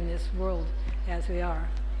living in this world as we are.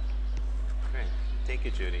 Great. Thank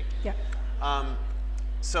you, Judy. Yeah.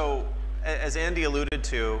 So, as Andy alluded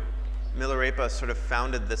to, Milarepa sort of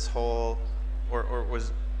founded this whole, or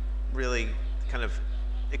was really kind of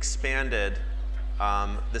expanded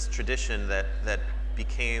this tradition that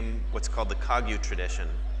became what's called the Chögyam tradition.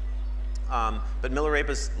 But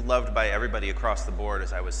Milarepa's loved by everybody across the board,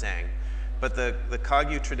 as I was saying. But the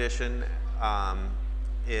Chögyam tradition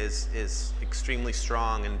is extremely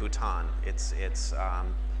strong in Bhutan. It's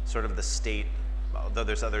sort of the state, although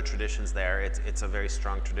there's other traditions there, it's a very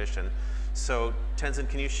strong tradition. So Tenzin,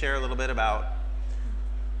 can you share a little bit about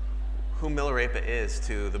who Milarepa is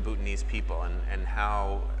to the Bhutanese people and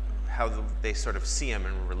how they sort of see him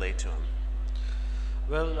and relate to him?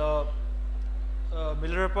 Well,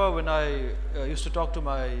 Milarepa, when I used to talk to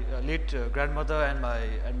my late grandmother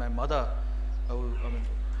and my mother,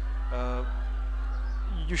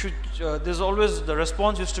 you should, there's always, the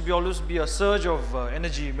response used to be always be a surge of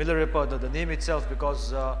energy, Milarepa, the name itself,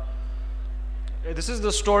 because this is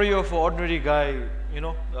the story of an ordinary guy, you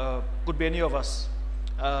know, could be any of us.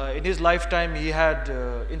 In his lifetime, he had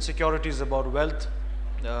insecurities about wealth,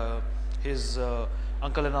 his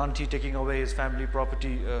uncle and auntie taking away his family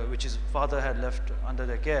property, which his father had left under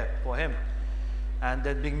their care for him, and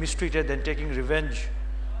then being mistreated, then taking revenge,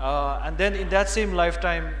 and then in that same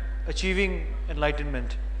lifetime, achieving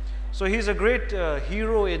enlightenment. So he's a great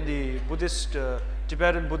hero in the Buddhist,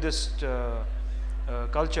 Tibetan Buddhist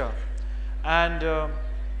culture. And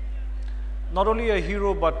not only a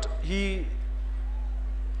hero, but he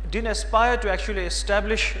didn't aspire to actually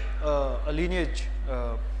establish a lineage.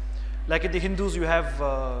 Like in the Hindus, you have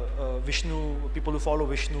Vishnu, people who follow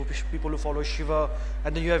Vishnu, people who follow Shiva,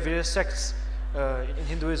 and then you have various sects in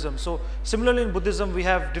Hinduism. So similarly in Buddhism, we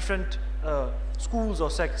have different schools or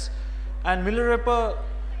sects. And Milarepa,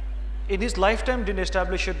 in his lifetime, didn't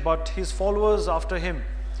establish it, but his followers after him,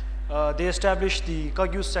 they established the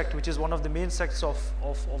Chögyam sect, which is one of the main sects of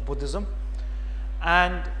Buddhism.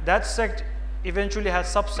 And that sect eventually has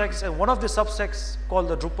subsects, and one of the subsects called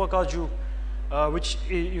the Drupal Kagyu, which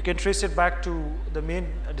you can trace it back to the main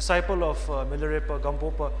disciple of Milarepa,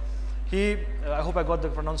 Gampopa. He, I hope I got the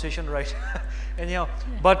pronunciation right, anyhow,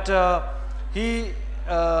 but he,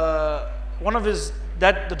 one of his,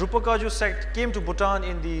 the Drupal Kagyu sect came to Bhutan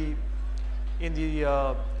in the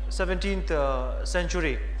 17th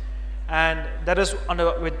century, and that is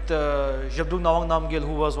with Jabdul Nawang Namgyal,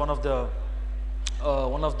 who was one of the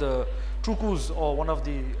trukus, or one of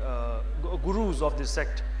the gurus of this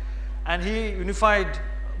sect, and he unified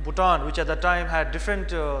Bhutan, which at that time had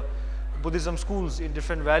different Buddhism schools in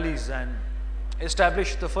different valleys, and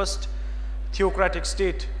established the first theocratic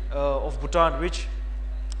state of Bhutan, which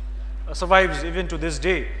survives even to this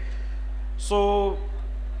day. So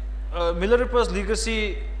Milarepa's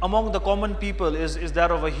legacy among the common people is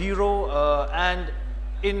that of a hero, and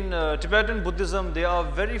in Tibetan Buddhism there are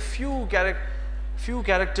very few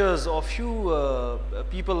characters or few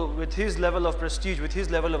people with his level of prestige, with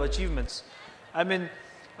his level of achievements. I mean,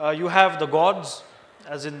 you have the gods,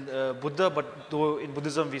 as in Buddha, but though in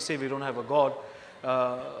Buddhism we say we don't have a god,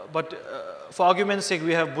 but for argument's sake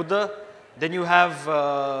we have Buddha. Then you have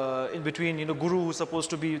in between, you know, Guru, who's supposed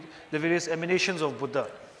to be the various emanations of Buddha,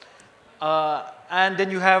 and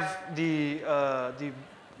then you have the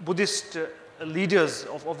Buddhist leaders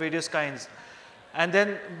of various kinds. And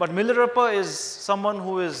then, but Milarepa is someone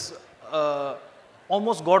who is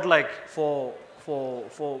almost godlike for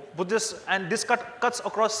Buddhists, and this cuts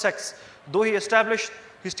across sects. Though he established,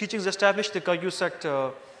 his teachings established the Chögyam sect,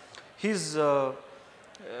 his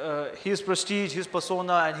prestige, his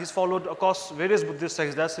persona, and he's followed across various Buddhist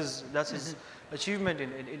sects. That's his achievement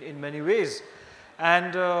in many ways.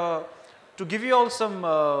 And to give you all some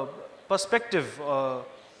perspective,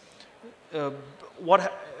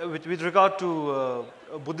 with regard to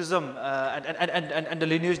Buddhism and the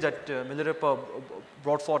lineage that Milarepa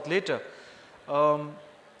brought forth later.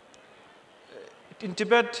 In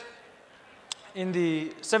Tibet, in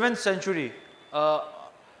the 7th century,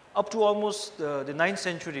 up to almost the 9th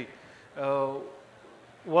century,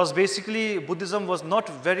 was basically, Buddhism was not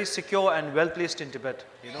very secure and well placed in Tibet,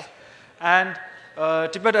 you know. And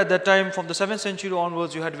Tibet at that time, from the 7th century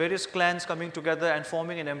onwards, you had various clans coming together and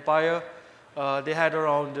forming an empire. They had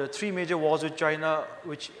around 3 major wars with China,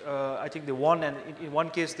 which I think they won, and in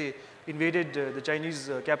one case they invaded the Chinese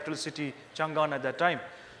capital city, Chang'an, at that time.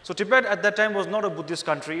 So Tibet at that time was not a Buddhist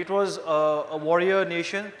country. It was a warrior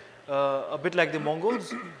nation, a bit like the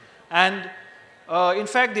Mongols. And in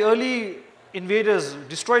fact, the early invaders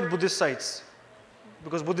destroyed Buddhist sites,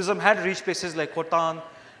 because Buddhism had reached places like Khotan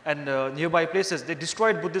and nearby places. They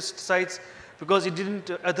destroyed Buddhist sites because it didn't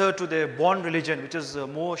adhere to their born religion, which is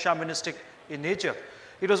more shamanistic in nature.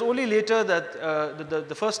 It was only later that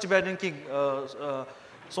the first Tibetan king,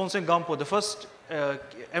 Songtsen Gampo, the first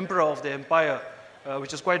emperor of the empire,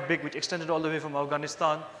 which is quite big, which extended all the way from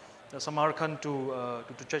Afghanistan, Samarkand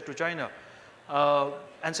to China,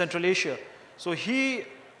 and Central Asia. So he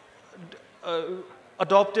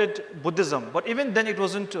adopted Buddhism, but even then it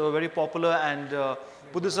wasn't very popular, and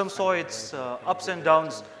Buddhism saw its ups and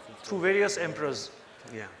downs through various emperors.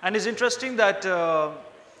 Yeah. And it's interesting that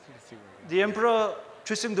the emperor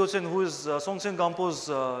Trising Dorsen, who is Songtsen Gampo's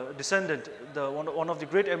descendant, one of the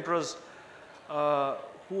great emperors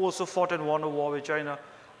who also fought and won a war with China,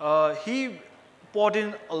 he poured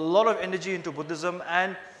in a lot of energy into Buddhism,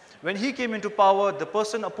 and when he came into power, the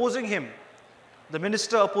person opposing him, the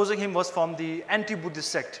minister opposing him, was from the anti-Buddhist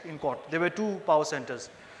sect in court. There were 2 power centers.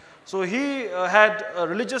 So he had a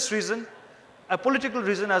religious reason a political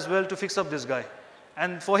reason as well to fix up this guy.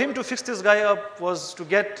 And for him to fix this guy up was to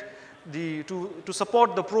get to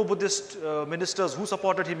support the pro-Buddhist ministers who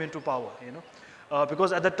supported him into power, you know,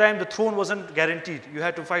 because at that time the throne wasn't guaranteed. You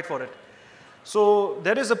had to fight for it. So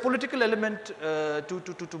there is a political element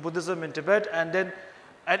to Buddhism in Tibet, and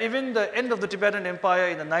even the end of the Tibetan Empire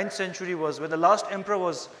in the 9th century was when the last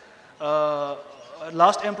emperor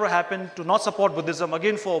happened to not support Buddhism,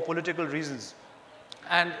 again for political reasons.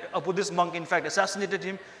 And a Buddhist monk, in fact, assassinated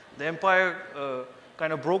him. The empire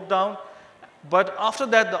kind of broke down. But after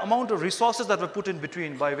that, the amount of resources that were put in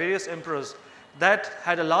between by various emperors, that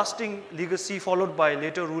had a lasting legacy followed by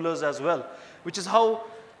later rulers as well, which is how.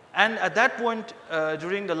 And at that point,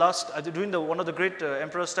 during one of the great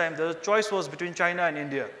emperor's time, the choice was between China and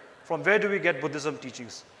India. From where do we get Buddhism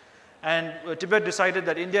teachings? And Tibet decided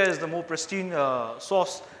that India is the more pristine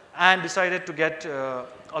source, and decided to get a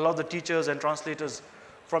lot of the teachers and translators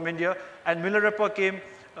from India. And Milarepa came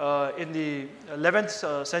in the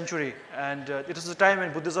 11th century, and it was a time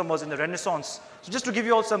when Buddhism was in the Renaissance. So just to give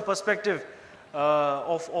you all some perspective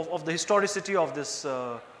of the historicity of this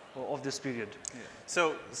period. Yeah.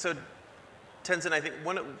 So Tenzin, I think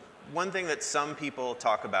one thing that some people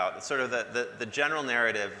talk about, sort of the general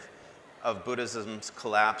narrative of Buddhism's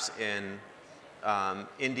collapse in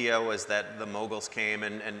India was that the Mughals came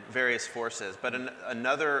and various forces. But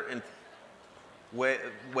another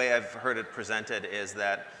way I've heard it presented is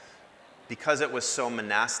that because it was so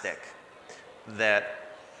monastic, that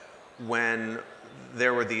when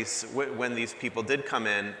these people did come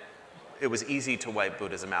in, it was easy to wipe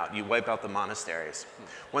Buddhism out. You wipe out the monasteries.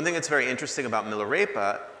 One thing that's very interesting about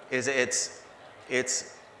Milarepa is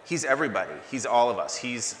he's everybody. He's all of us.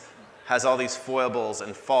 Has all these foibles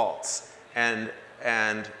and faults, and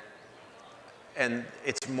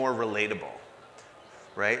it's more relatable,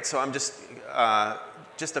 right? So I'm just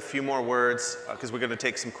a few more words, because we're going to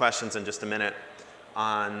take some questions in just a minute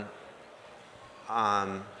on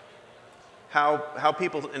how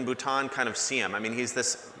people in Bhutan kind of see him. I mean, he's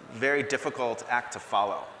this very difficult act to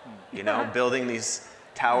follow, you know, building these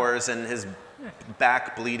towers and his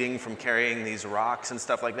back bleeding from carrying these rocks and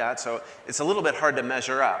stuff like that. So it's a little bit hard to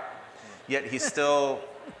measure up, yet he's still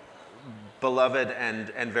beloved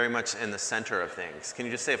and very much in the center of things. Can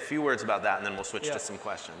you just say a few words about that, and then we'll switch to some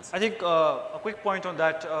questions? I think a quick point on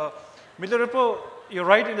that. Milarepa, you're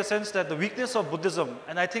right in the sense that the weakness of Buddhism,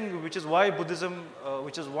 and I think which is why Buddhism,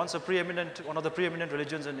 which is once one of the preeminent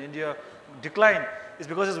religions in India, declined, is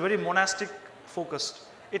because it's very monastic focused.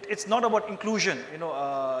 It's not about inclusion, you know,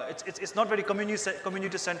 it's not very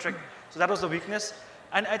community centric. So that was the weakness.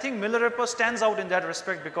 And I think Milarepa stands out in that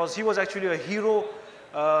respect because he was actually a hero.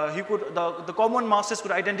 The common masses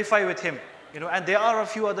could identify with him, you know, and there are a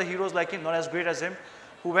few other heroes like him, not as great as him,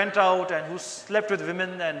 who went out and who slept with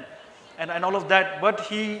women and all of that, but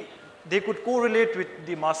they could correlate with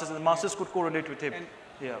the masses, and the masses could correlate with him.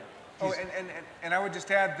 And I would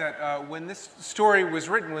just add that when this story was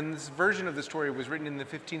written, when this version of the story was written in the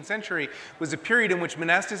 15th century, was a period in which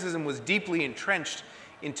monasticism was deeply entrenched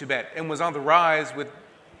in Tibet and was on the rise with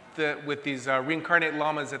these reincarnate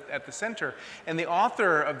lamas at the center. And the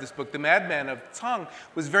author of this book, the Madman of Tsang,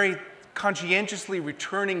 was very conscientiously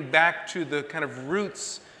returning back to the kind of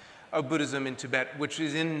roots of Buddhism in Tibet, which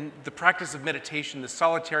is in the practice of meditation, the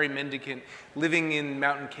solitary mendicant living in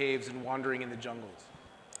mountain caves and wandering in the jungles.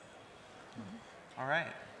 All right.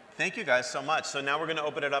 Thank you guys so much. So now we're going to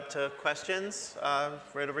open it up to questions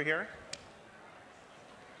right over here.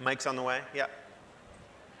 Mic's on the way. Yeah.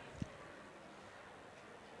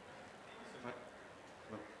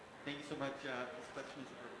 Thank you so much. This question is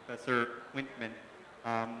for Professor Quintman.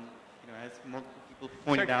 As multiple people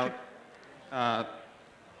pointed out, a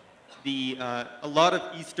lot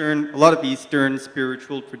of Eastern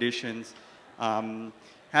spiritual traditions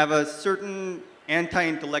have a certain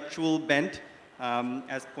anti-intellectual bent,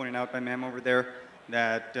 as pointed out by Ma'am over there,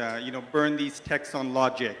 that burn these texts on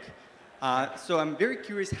logic. So I'm very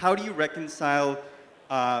curious, how do you reconcile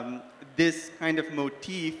this kind of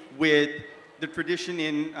motif with the tradition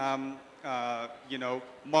in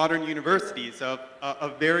modern universities of a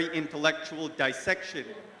very intellectual dissection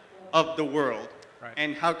of the world? Right.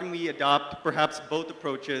 And how can we adopt perhaps both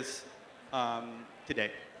approaches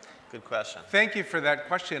today? Good question. Thank you for that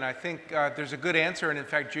question. I think there's a good answer, and in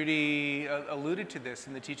fact, Judy alluded to this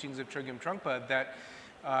in the teachings of Chögyam Trungpa, that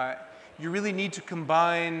you really need to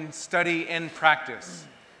combine study and practice.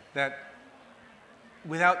 That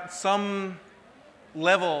without some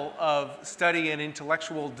level of study and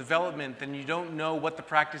intellectual development, then you don't know what the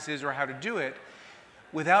practice is or how to do it.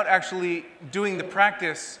 Without actually doing the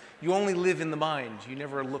practice, you only live in the mind. You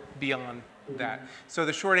never look beyond that. So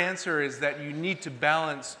the short answer is that you need to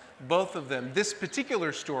balance both of them. This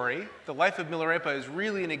particular story, the Life of Milarepa, is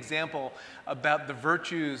really an example about the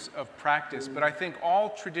virtues of practice. But I think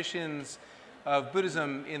all traditions of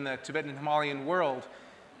Buddhism in the Tibetan Himalayan world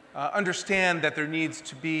understand that there needs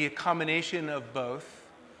to be a combination of both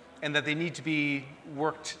and that they need to be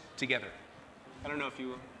worked together. I don't know if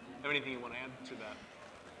you have anything you want to add to that.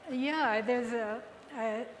 Yeah, there's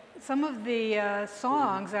some of the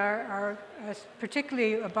songs are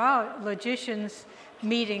particularly about logicians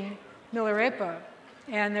meeting Milarepa,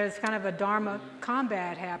 and there's kind of a Dharma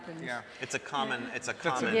combat happens. Yeah, it's a common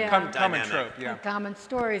common trope. Yeah, common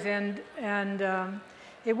stories, and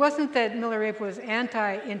it wasn't that Milarepa was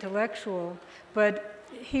anti-intellectual, but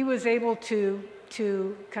he was able to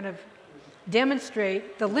kind of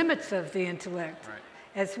demonstrate the limits of the intellect, right,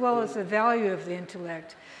 as well as the value of the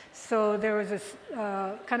intellect. So there was this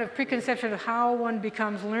kind of preconception of how one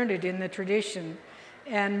becomes learned in the tradition,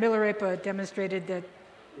 and Milarepa demonstrated that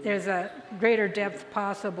there's a greater depth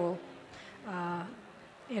possible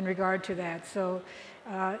in regard to that. So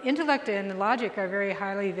intellect and logic are very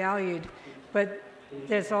highly valued, but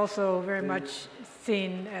there's also very much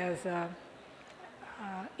seen as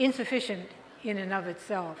insufficient in and of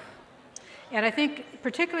itself. And I think,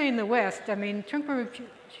 particularly in the West, I mean, Trungpa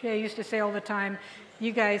Rinpoche used to say all the time,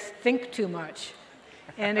 you guys think too much.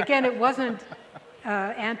 And again, it wasn't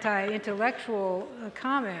anti-intellectual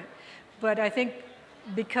comment, but I think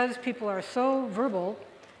because people are so verbal,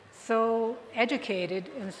 so educated,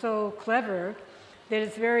 and so clever, that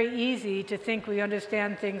it's very easy to think we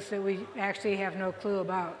understand things that we actually have no clue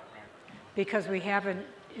about, because we haven't,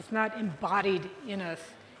 it's not embodied in us.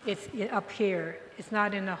 It's up here. It's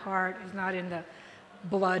not in the heart. It's not in the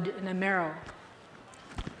blood and the marrow.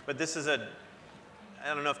 But this is I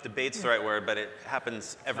don't know if debate's the right word, but it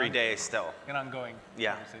happens every day still. An ongoing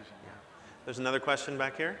conversation. Yeah. There's another question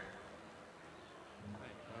back here.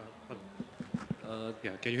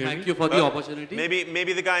 Yeah, can you hear me? Thank you for the opportunity.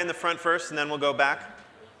 Maybe the guy in the front first, and then we'll go back.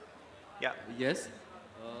 Yeah. Yes.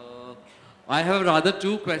 I have rather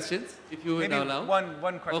two questions, if you would allow.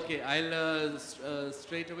 One question. Okay, I'll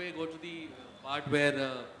straight away go to the part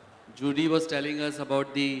where Judy was telling us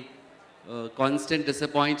about the constant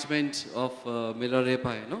disappointment of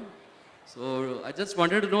Milarepa, you know. So I just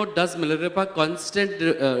wanted to know, does Milarepa's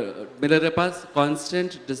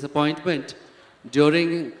constant disappointment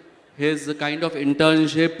during his kind of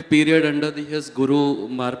internship period under his Guru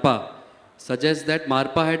Marpa suggests that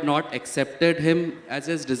Marpa had not accepted him as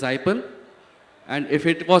his disciple? And if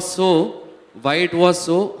it was so, why it was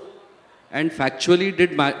so? And factually,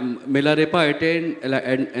 did Milarepa attain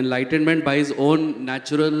enlightenment by his own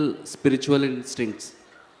natural spiritual instincts?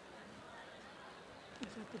 Is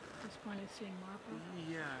that this point of seeing Marpa?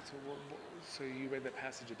 Yeah, so you read that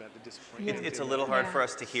passage about the disappointment. It's a little hard for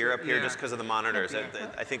us to hear up here just because of the monitors.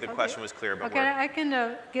 I think the question was clear, but I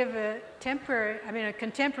can give a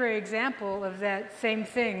contemporary example of that same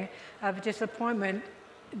thing of disappointment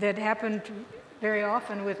that happened very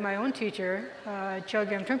often with my own teacher,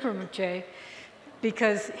 Chögyam Trungpa Rinpoche,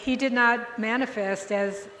 because he did not manifest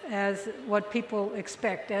as what people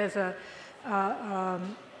expect, as a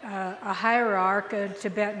hierarch, a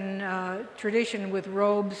Tibetan tradition with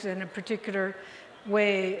robes and a particular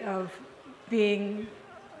way of being,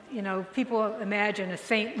 you know, people imagine a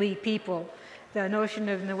saintly people. The notion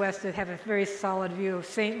in the West that have a very solid view of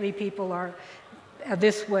saintly people are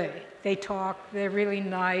this way. They talk, they're really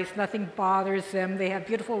nice, nothing bothers them, they have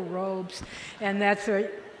beautiful robes, and that's the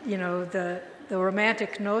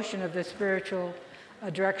romantic notion of the spiritual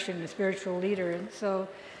direction, the spiritual leader. And so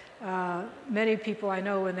many people I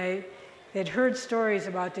know, when they'd heard stories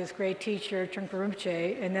about this great teacher, Trungpa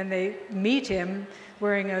Rinpoche, and then they meet him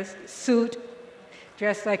wearing a suit,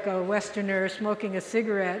 dressed like a Westerner, smoking a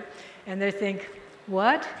cigarette, and they think,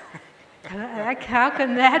 what? How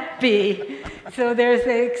can that be? So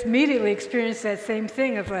they immediately experience that same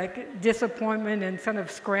thing of like disappointment and kind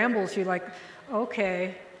of scrambles you, like,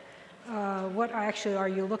 okay, what actually are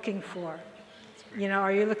you looking for? You know,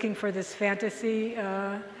 are you looking for this fantasy,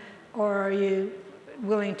 or are you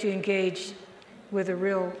willing to engage with a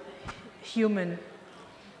real human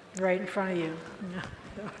right in front of you?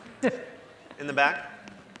 In the back?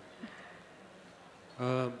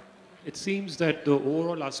 It seems that the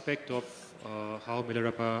overall aspect of how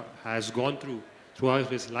Milarepa has gone throughout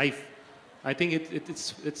his life, I think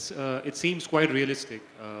it seems quite realistic.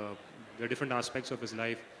 There are different aspects of his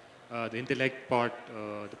life, the intellect part,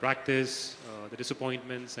 the practice, the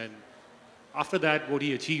disappointments, and after that, what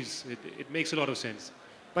he achieves. It makes a lot of sense.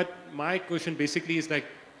 But my question basically is like,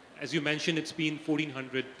 as you mentioned, it's been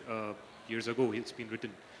 1400 years ago it's been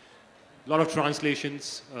written. A lot of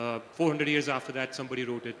translations. 400 years after that, somebody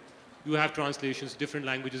wrote it. You have translations, different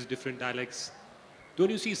languages, different dialects. Don't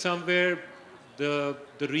you see somewhere the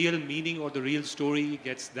real meaning or the real story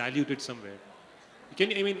gets diluted somewhere?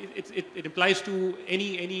 I mean, it applies to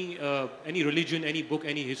any religion, any book,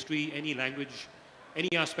 any history, any language, any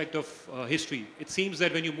aspect of history. It seems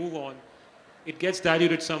that when you move on, it gets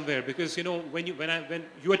diluted somewhere because, you know, when you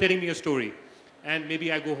are telling me a story, and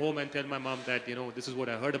maybe I go home and tell my mom that, you know, this is what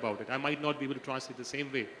I heard about it. I might not be able to translate the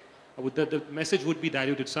same way. The message would be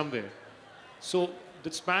diluted somewhere. So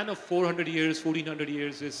the span of 400 years, 1400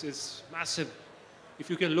 years is massive. If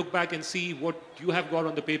you can look back and see what you have got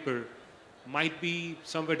on the paper, might be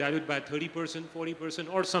somewhere diluted by 30%,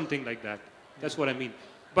 40%, or something like that. That's what I mean.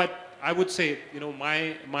 But I would say, you know,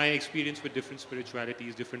 my experience with different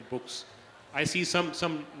spiritualities, different books, I see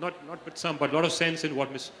not but some, but a lot of sense in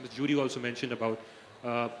what Ms. Judy also mentioned about,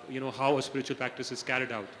 you know, how a spiritual practice is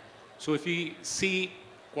carried out. So if we see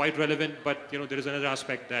quite relevant, but, you know, there is another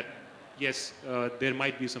aspect that, yes, there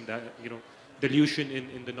might be some, you know, dilution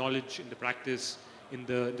in the knowledge, in the practice, in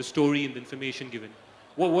the story, in the information given.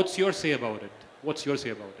 What's your say about it? What's your say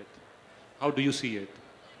about it? How do you see it?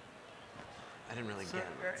 I didn't really get it.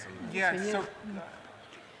 Yeah, so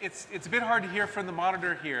it's a bit hard to hear from the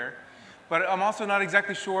monitor here, but I'm also not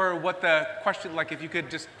exactly sure what the question, like if you could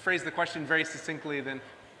just phrase the question very succinctly, then.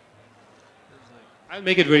 I'll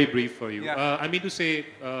make it very brief for you. Yeah. I mean to say,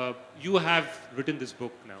 you have written this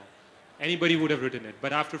book now. Anybody would have written it,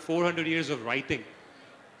 but after 400 years of writing,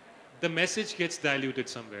 the message gets diluted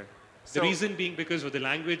somewhere. The reason being because of the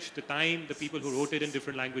language, the time, the people who wrote it in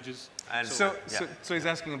different languages. So he's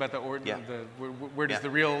asking about where does the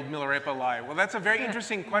real Milarepa lie? Well, that's a very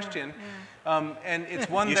interesting question, and it's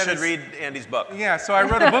one you should read Andy's book. Yeah, so I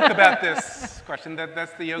wrote a book about this question.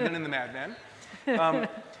 That's the Yogin and the Madman,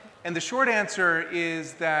 and the short answer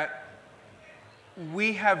is that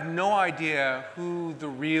we have no idea who the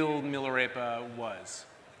real Milarepa was,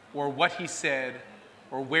 or what he said,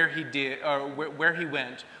 or where he did, or where he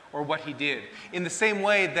went, or what he did. In the same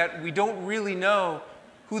way that we don't really know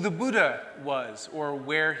who the Buddha was, or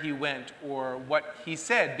where he went, or what he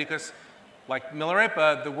said, because like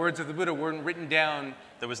Milarepa, the words of the Buddha weren't written down.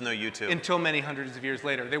 There was no YouTube. Until many hundreds of years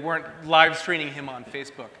later. They weren't live streaming him on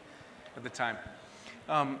Facebook at the time.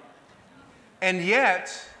 And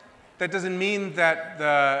yet, that doesn't mean that,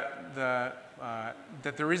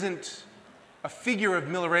 that there isn't a figure of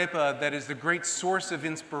Milarepa that is the great source of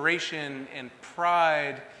inspiration and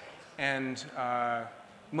pride and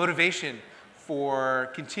motivation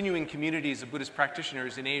for continuing communities of Buddhist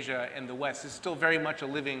practitioners in Asia and the West. It's still very much a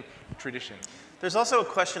living tradition. There's also a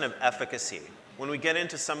question of efficacy. When we get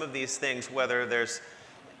into some of these things, whether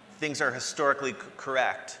things are historically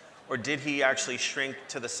correct, or did he actually shrink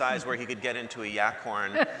to the size where he could get into a yak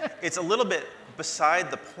horn, it's a little bit beside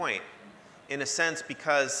the point, in a sense,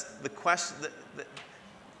 because the question,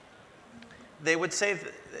 they would say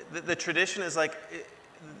the tradition is like,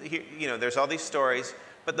 you know, there's all these stories,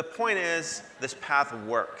 but the point is this path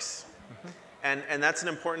works. Mm-hmm. And that's an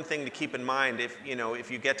important thing to keep in mind if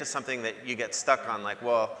you get to something that you get stuck on, like,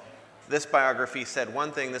 well, this biography said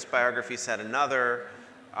one thing, this biography said another,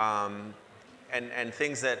 and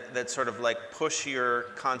things that sort of like push your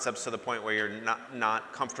concepts to the point where you're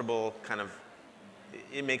not comfortable, kind of,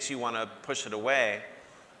 it makes you want to push it away.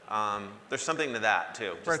 There's something to that,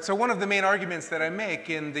 too. Right, so one of the main arguments that I make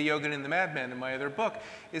in The Yogin and the Madman, in my other book,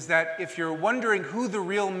 is that if you're wondering who the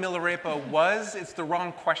real Milarepa was, it's the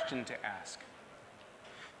wrong question to ask.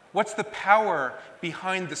 What's the power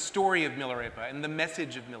behind the story of Milarepa and the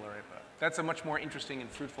message of Milarepa? That's a much more interesting and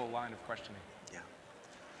fruitful line of questioning.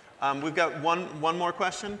 Yeah. We've got one more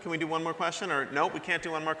question. Can we do one more question? Or nope, we can't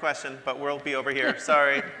do one more question, but we'll be over here.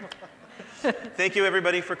 Sorry. Thank you,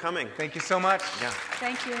 everybody, for coming. Thank you so much. Yeah.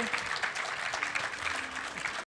 Thank you.